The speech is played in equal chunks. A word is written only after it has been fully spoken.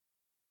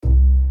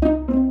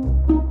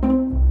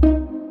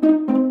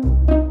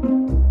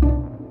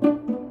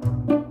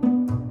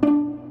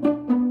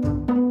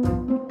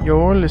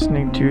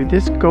listening to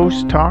This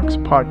Ghost Talks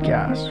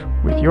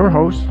podcast with your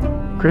host,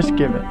 Chris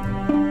Given.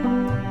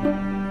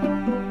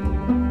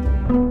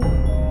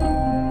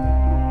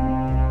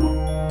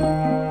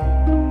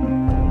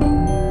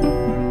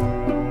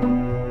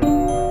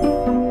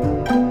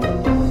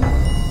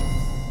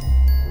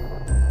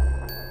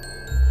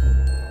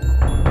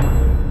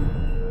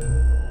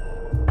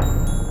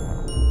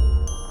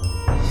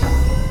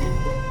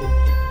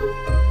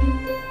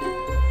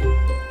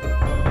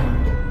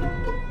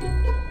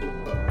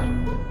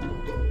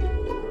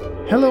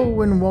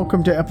 Hello and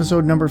welcome to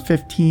episode number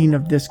 15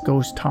 of This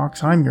Ghost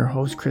Talks. I'm your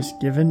host, Chris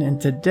Given, and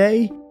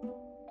today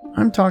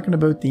I'm talking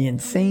about the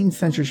insane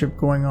censorship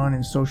going on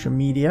in social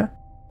media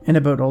and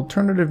about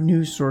alternative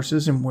news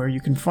sources and where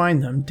you can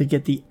find them to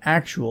get the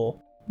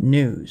actual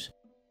news.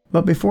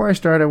 But before I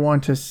start, I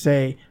want to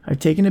say I've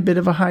taken a bit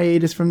of a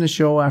hiatus from the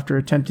show after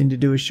attempting to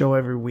do a show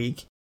every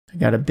week. I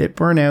got a bit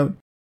burnt out,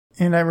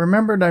 and I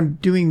remembered I'm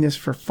doing this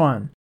for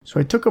fun,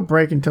 so I took a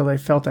break until I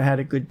felt I had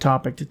a good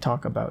topic to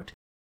talk about.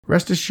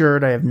 Rest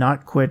assured, I have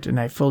not quit and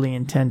I fully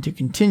intend to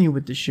continue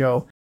with the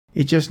show.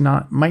 It just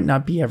might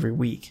not be every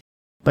week.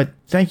 But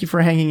thank you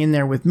for hanging in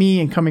there with me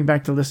and coming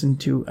back to listen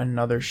to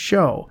another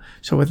show.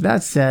 So with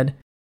that said,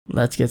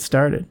 let's get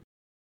started.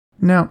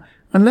 Now,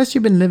 unless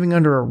you've been living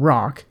under a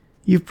rock,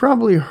 you've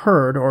probably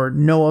heard or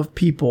know of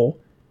people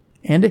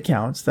and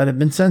accounts that have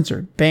been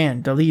censored,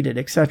 banned, deleted,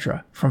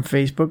 etc. from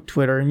Facebook,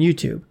 Twitter, and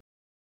YouTube.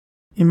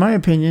 In my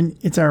opinion,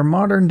 it's our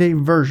modern-day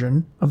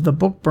version of the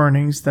book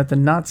burnings that the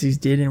Nazis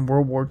did in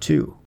World War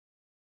II.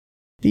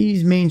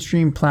 These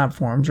mainstream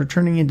platforms are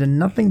turning into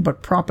nothing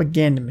but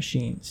propaganda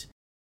machines.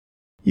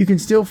 You can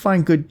still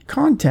find good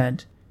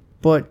content,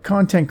 but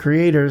content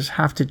creators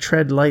have to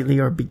tread lightly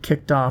or be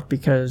kicked off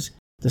because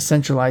the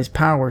centralized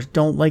powers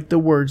don't like the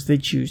words they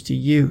choose to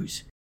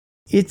use.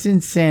 It's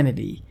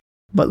insanity,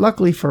 but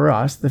luckily for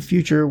us, the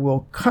future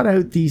will cut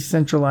out these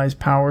centralized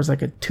powers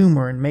like a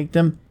tumor and make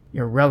them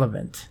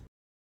irrelevant.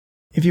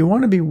 If you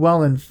want to be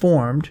well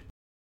informed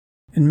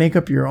and make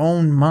up your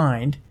own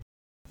mind,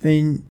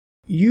 then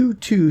you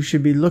too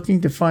should be looking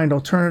to find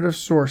alternative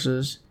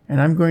sources, and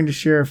I'm going to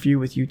share a few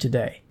with you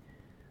today.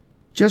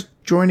 Just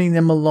joining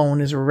them alone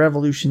is a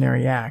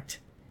revolutionary act.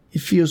 It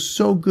feels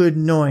so good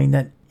knowing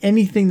that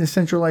anything the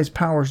centralized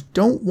powers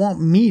don't want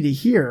me to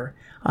hear,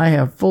 I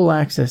have full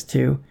access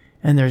to,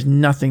 and there's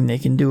nothing they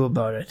can do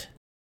about it.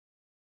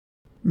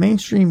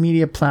 Mainstream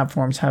media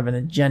platforms have an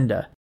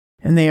agenda,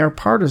 and they are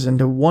partisan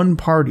to one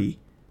party,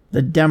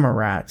 the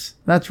Demorats.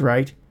 That's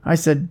right, I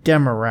said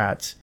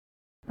Demorats.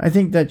 I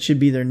think that should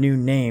be their new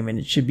name and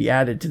it should be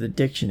added to the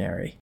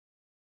dictionary.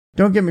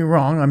 Don't get me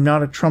wrong, I'm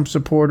not a Trump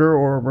supporter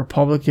or a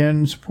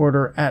Republican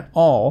supporter at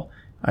all.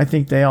 I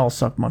think they all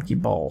suck monkey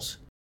balls.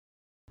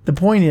 The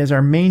point is,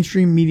 our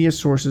mainstream media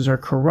sources are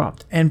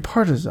corrupt and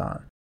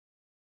partisan.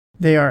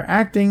 They are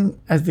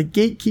acting as the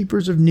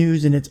gatekeepers of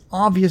news, and it's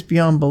obvious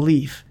beyond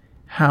belief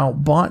how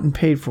bought and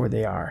paid for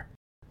they are,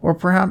 or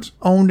perhaps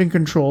owned and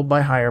controlled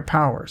by higher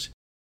powers.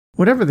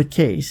 Whatever the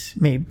case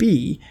may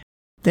be,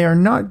 they are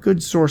not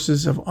good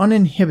sources of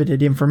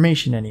uninhibited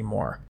information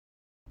anymore.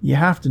 You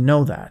have to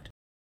know that.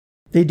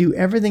 They do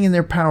everything in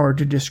their power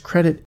to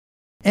discredit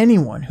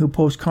anyone who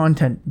posts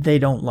content they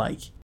don't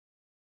like.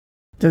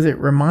 Does it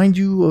remind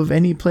you of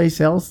any place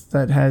else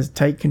that has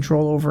tight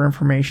control over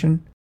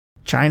information?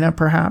 China,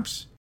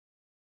 perhaps?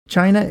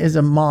 China is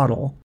a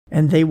model,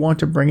 and they want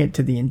to bring it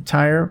to the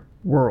entire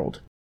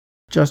world.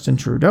 Justin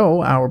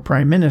Trudeau, our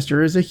Prime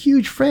Minister, is a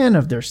huge fan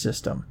of their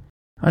system.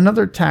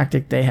 Another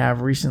tactic they have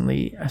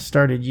recently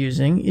started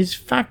using is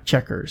fact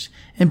checkers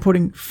and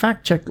putting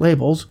fact check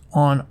labels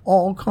on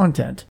all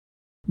content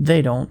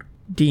they don't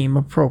deem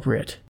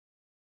appropriate.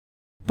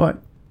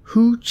 But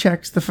who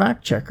checks the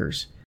fact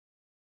checkers?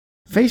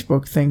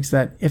 Facebook thinks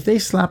that if they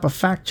slap a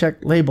fact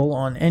check label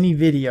on any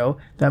video,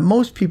 that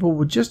most people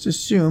would just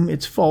assume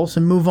it's false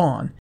and move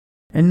on,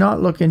 and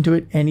not look into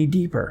it any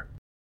deeper.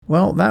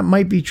 Well, that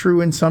might be true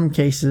in some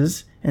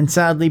cases, and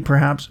sadly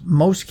perhaps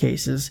most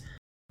cases,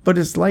 but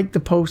it's like the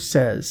post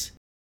says.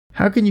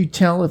 How can you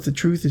tell if the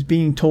truth is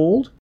being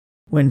told?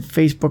 When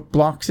Facebook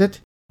blocks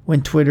it,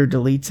 when Twitter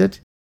deletes it,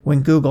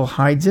 when Google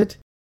hides it,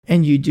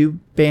 and YouTube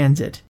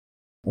bans it,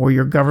 or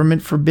your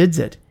government forbids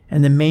it,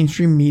 and the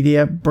mainstream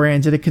media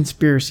brands it a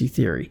conspiracy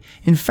theory.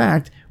 In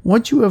fact,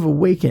 once you have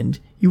awakened,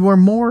 you are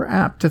more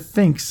apt to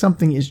think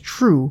something is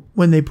true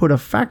when they put a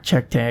fact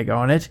check tag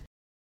on it,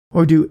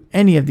 or do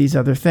any of these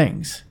other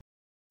things.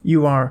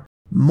 You are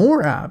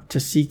more apt to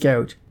seek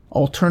out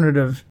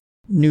alternative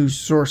news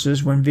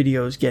sources when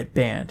videos get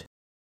banned.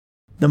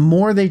 The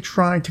more they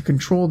try to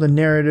control the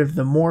narrative,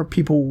 the more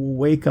people will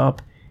wake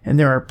up, and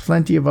there are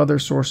plenty of other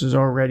sources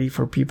already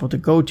for people to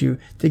go to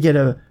get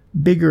a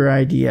bigger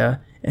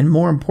idea, and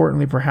more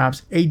importantly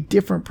perhaps, a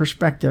different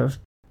perspective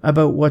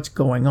about what's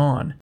going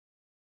on.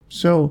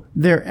 So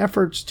their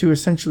efforts to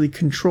essentially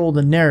control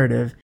the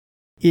narrative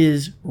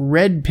is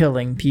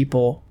red-pilling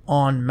people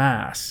en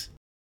masse.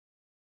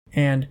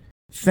 And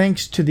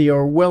thanks to the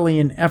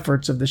Orwellian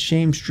efforts of the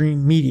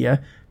shamestream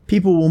media,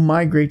 people will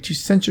migrate to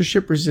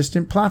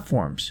censorship-resistant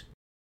platforms.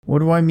 What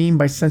do I mean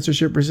by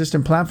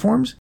censorship-resistant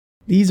platforms?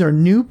 These are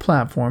new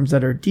platforms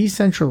that are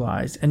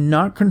decentralized and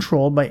not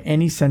controlled by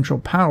any central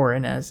power,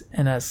 and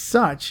as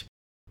such,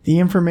 the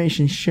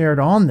information shared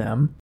on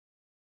them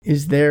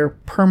is there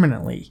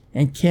permanently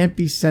and can't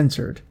be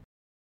censored,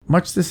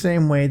 much the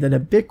same way that a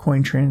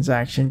Bitcoin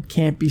transaction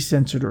can't be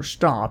censored or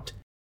stopped,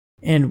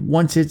 and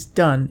once it's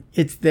done,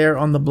 it's there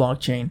on the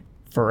blockchain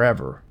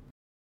forever.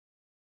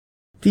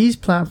 These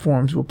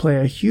platforms will play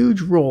a huge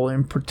role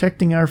in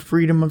protecting our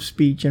freedom of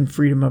speech and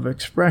freedom of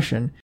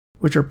expression,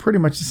 which are pretty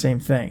much the same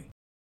thing.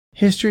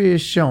 History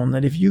has shown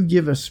that if you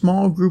give a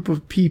small group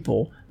of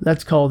people,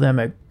 let's call them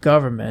a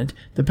government,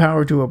 the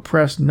power to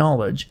oppress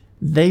knowledge,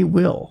 they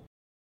will.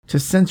 To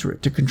censor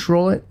it, to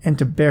control it, and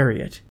to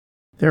bury it.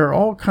 There are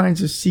all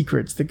kinds of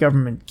secrets the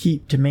government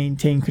keep to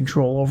maintain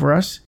control over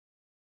us.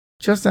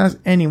 Just ask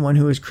anyone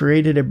who has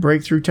created a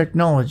breakthrough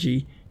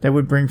technology that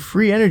would bring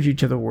free energy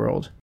to the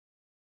world.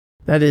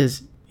 That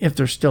is, if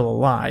they're still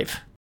alive.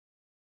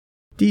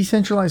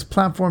 Decentralized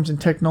platforms and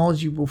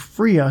technology will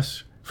free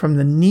us from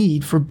the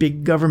need for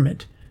big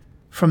government,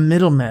 from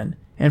middlemen,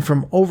 and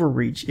from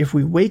overreach if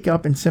we wake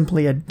up and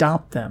simply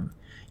adopt them.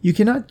 You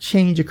cannot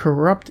change a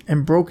corrupt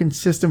and broken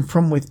system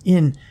from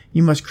within.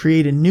 You must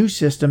create a new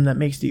system that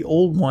makes the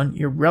old one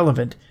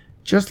irrelevant,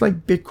 just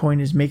like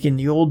Bitcoin is making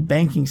the old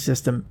banking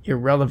system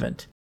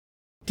irrelevant.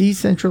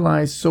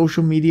 Decentralized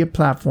social media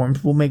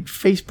platforms will make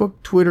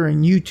Facebook, Twitter,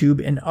 and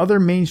YouTube and other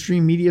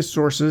mainstream media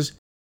sources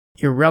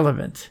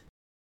irrelevant.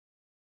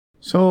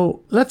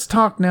 So let's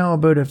talk now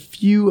about a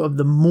few of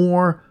the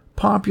more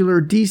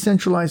popular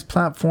decentralized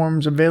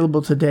platforms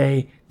available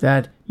today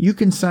that you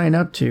can sign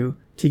up to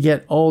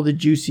get all the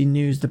juicy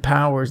news the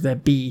powers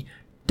that be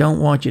don't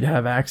want you to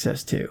have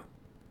access to.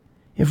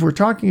 If we're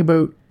talking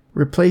about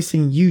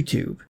replacing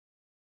YouTube,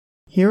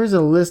 here is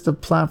a list of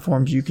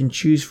platforms you can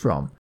choose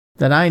from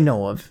that I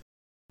know of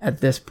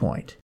at this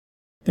point.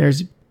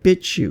 There's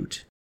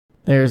BitChute.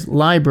 There's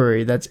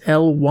LBRY, that's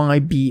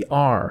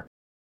LYBR.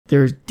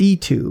 There's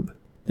DTube.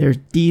 There's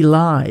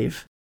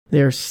DLive.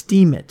 There's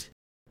Steemit.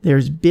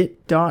 There's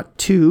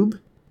Bit.tube.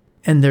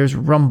 And there's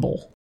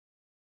Rumble.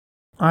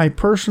 I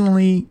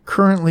personally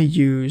currently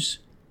use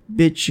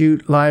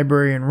BitChute,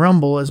 LBRY, and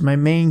Rumble as my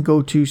main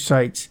go-to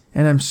sites,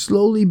 and I'm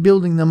slowly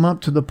building them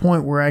up to the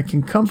point where I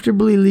can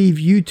comfortably leave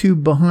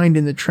YouTube behind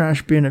in the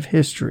trash bin of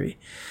history.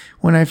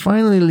 When I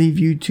finally leave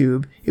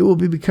YouTube, it will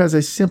be because I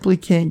simply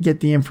can't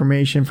get the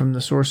information from the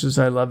sources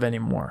I love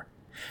anymore.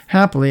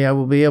 Happily, I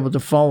will be able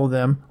to follow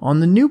them on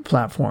the new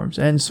platforms,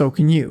 and so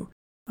can you.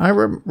 I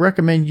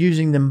recommend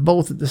using them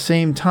both at the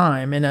same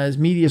time, and as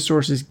media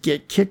sources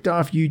get kicked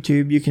off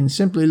YouTube, you can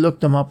simply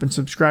look them up and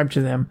subscribe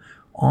to them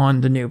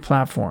on the new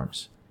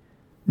platforms.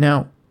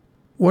 Now,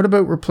 what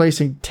about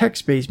replacing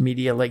text-based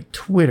media like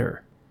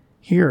Twitter?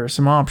 Here are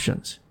some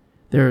options.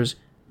 There's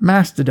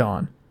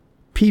Mastodon,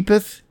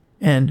 Peepeth,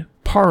 and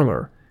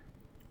Parler.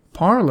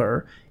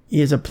 Parler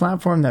is a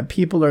platform that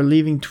people are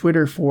leaving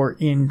Twitter for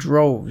in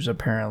droves,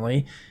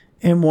 apparently,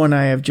 and one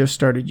I have just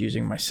started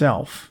using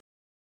myself.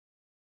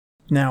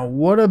 Now,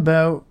 what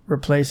about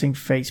replacing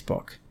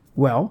Facebook?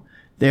 Well,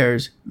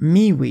 there's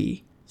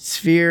MeWe,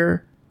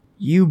 Sphere,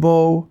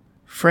 Yubo,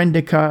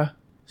 Friendica,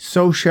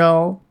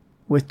 Social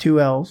with 2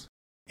 L's,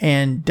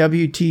 and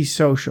WT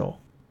Social,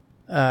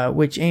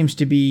 which aims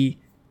to be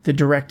the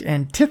direct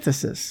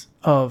antithesis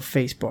of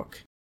Facebook.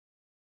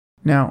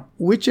 Now,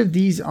 which of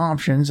these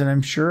options, and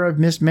I'm sure I've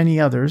missed many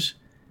others,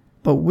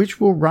 but which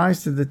will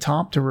rise to the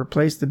top to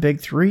replace the big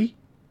three?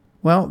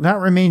 Well, that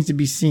remains to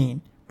be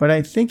seen, but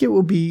I think it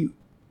will be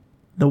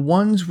the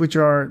ones which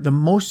are the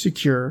most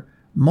secure,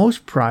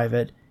 most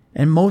private,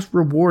 and most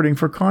rewarding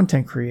for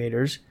content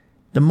creators,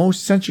 the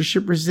most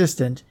censorship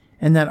resistant,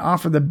 and that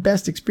offer the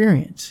best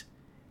experience.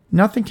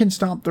 Nothing can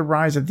stop the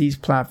rise of these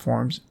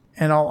platforms,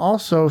 and I'll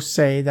also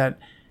say that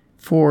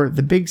for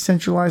the big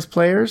centralized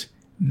players,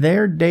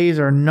 their days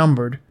are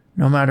numbered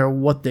no matter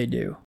what they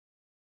do.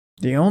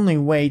 The only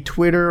way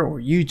Twitter or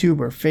YouTube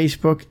or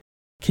Facebook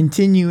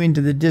continue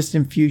into the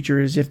distant future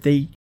is if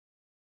they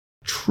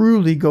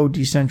truly go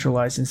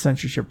decentralized and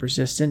censorship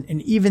resistant,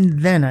 and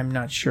even then I'm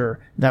not sure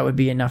that would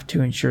be enough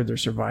to ensure their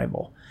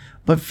survival.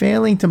 But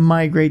failing to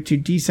migrate to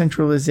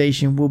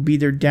decentralization will be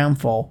their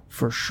downfall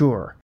for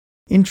sure.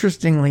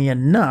 Interestingly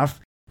enough,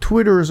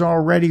 Twitter is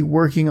already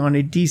working on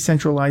a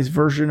decentralized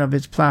version of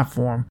its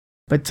platform,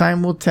 but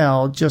time will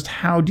tell just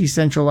how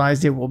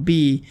decentralized it will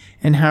be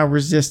and how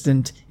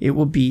resistant it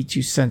will be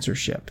to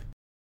censorship.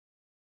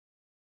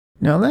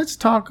 Now let's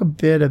talk a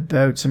bit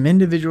about some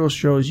individual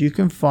shows you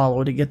can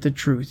follow to get the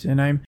truth,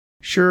 and I'm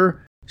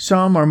sure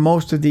some or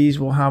most of these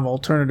will have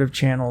alternative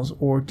channels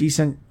or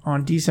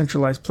on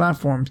decentralized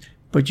platforms,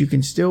 but you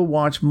can still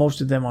watch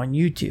most of them on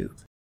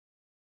YouTube.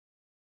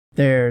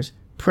 There's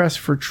Press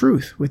for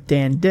Truth with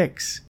Dan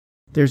Dix.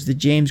 There's the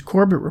James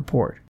Corbett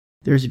Report.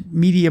 There's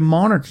Media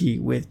Monarchy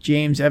with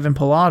James Evan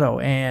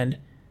Pilato and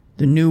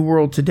The New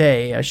World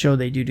Today, a show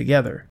they do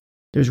together.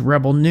 There's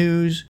Rebel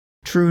News,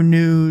 True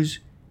News,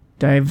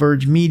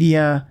 Diverge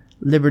Media,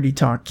 Liberty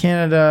Talk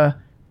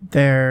Canada,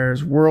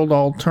 There's World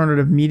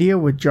Alternative Media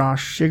with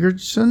Josh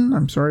Sigurdson.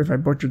 I'm sorry if I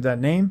butchered that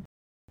name.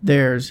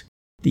 There's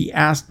the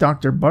Ask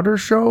Dr. Butter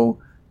Show.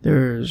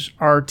 There's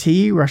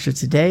RT, Russia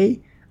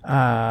Today.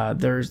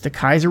 There's the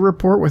Kaiser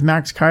Report with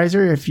Max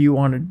Kaiser if you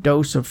want a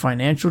dose of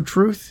financial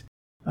truth.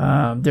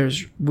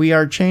 There's We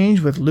Are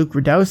Change with Luke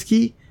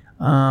Rudowski.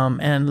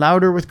 And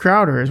Louder with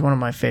Crowder is one of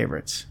my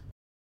favorites.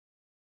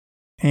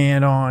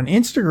 And on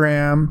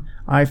Instagram,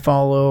 I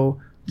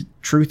follow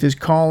Truth is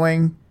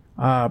Calling,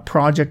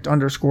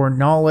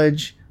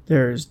 Project_Knowledge.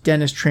 There's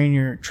Dennis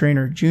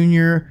Trainer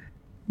Jr.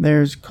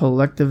 There's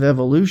Collective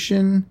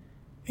Evolution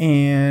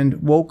and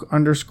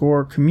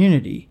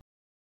Woke_Community.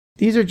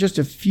 These are just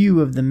a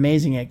few of the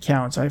amazing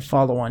accounts I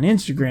follow on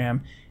Instagram.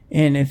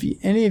 And if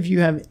any of you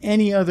have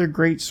any other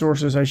great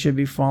sources I should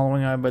be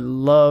following, I would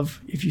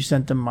love if you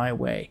sent them my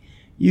way.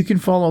 You can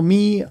follow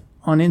me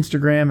on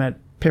Instagram at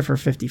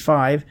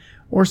Piffer55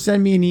 or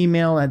send me an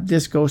email at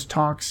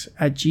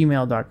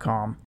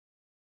thisghosttalks@gmail.com.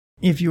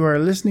 If you are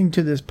listening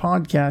to this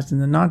podcast in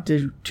the not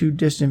too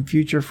distant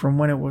future from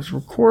when it was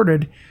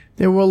recorded,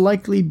 there will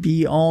likely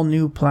be all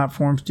new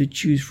platforms to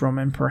choose from,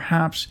 and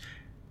perhaps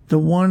the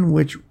one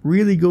which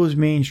really goes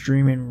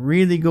mainstream and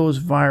really goes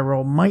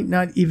viral might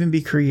not even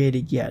be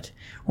created yet.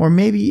 Or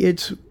maybe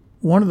it's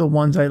one of the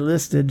ones I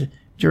listed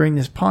during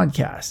this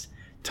podcast.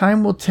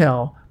 Time will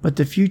tell, but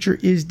the future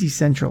is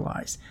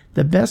decentralized.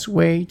 The best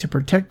way to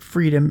protect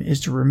freedom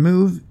is to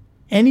remove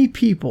any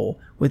people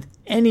with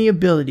any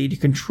ability to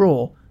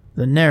control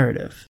the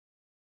narrative.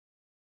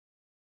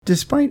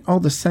 Despite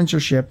all the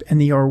censorship and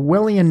the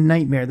Orwellian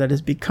nightmare that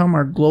has become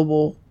our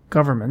global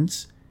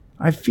governments,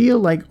 I feel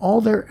like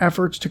all their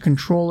efforts to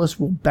control us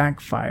will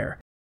backfire,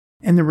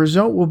 and the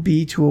result will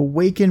be to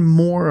awaken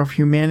more of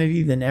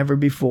humanity than ever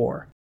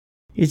before.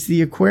 It's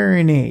the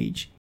Aquarian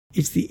Age.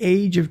 It's the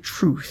age of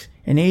truth,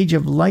 an age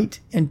of light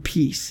and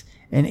peace,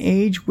 an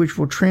age which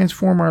will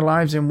transform our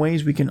lives in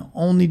ways we can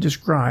only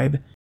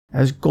describe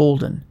as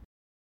golden.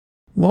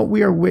 What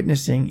we are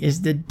witnessing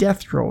is the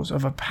death throes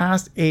of a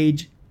past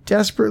age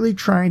desperately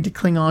trying to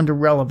cling on to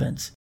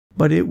relevance,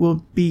 but it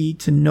will be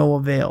to no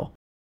avail.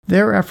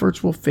 Their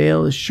efforts will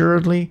fail as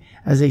surely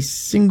as a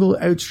single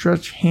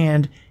outstretched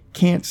hand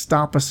can't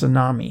stop a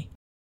tsunami.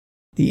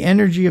 The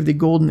energy of the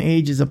golden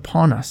age is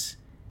upon us,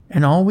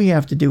 and all we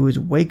have to do is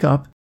wake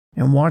up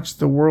and watch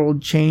the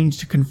world change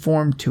to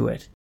conform to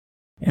it.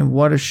 And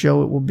what a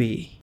show it will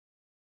be.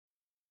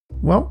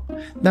 Well,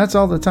 that's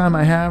all the time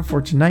I have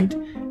for tonight.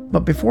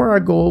 But before I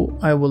go,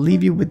 I will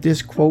leave you with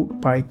this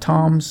quote by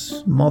Tom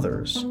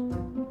Smothers.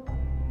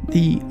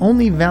 The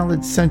only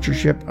valid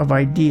censorship of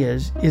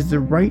ideas is the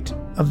right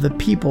of the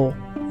people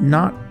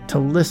not to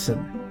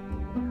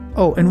listen.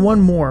 Oh, and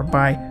one more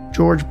by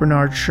George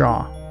Bernard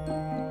Shaw.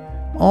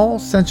 All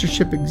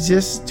censorship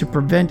exists to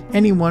prevent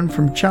anyone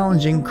from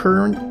challenging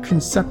current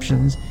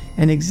conceptions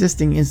and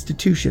existing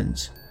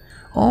institutions.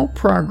 All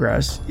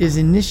progress is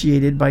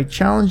initiated by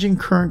challenging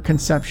current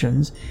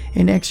conceptions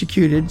and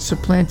executed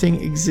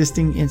supplanting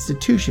existing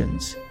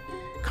institutions.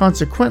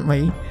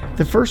 Consequently,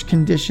 the first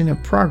condition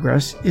of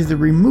progress is the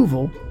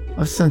removal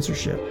of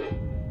censorship.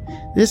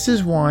 This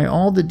is why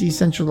all the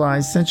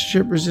decentralized,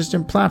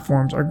 censorship-resistant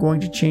platforms are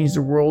going to change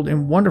the world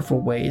in wonderful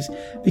ways,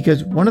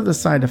 because one of the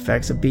side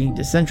effects of being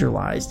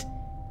decentralized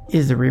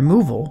is the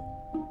removal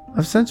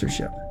of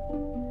censorship.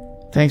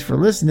 Thanks for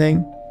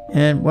listening,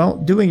 and, well,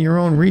 doing your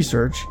own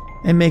research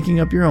and making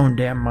up your own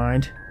damn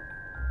mind.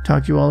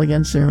 Talk to you all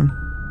again soon.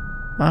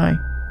 Bye.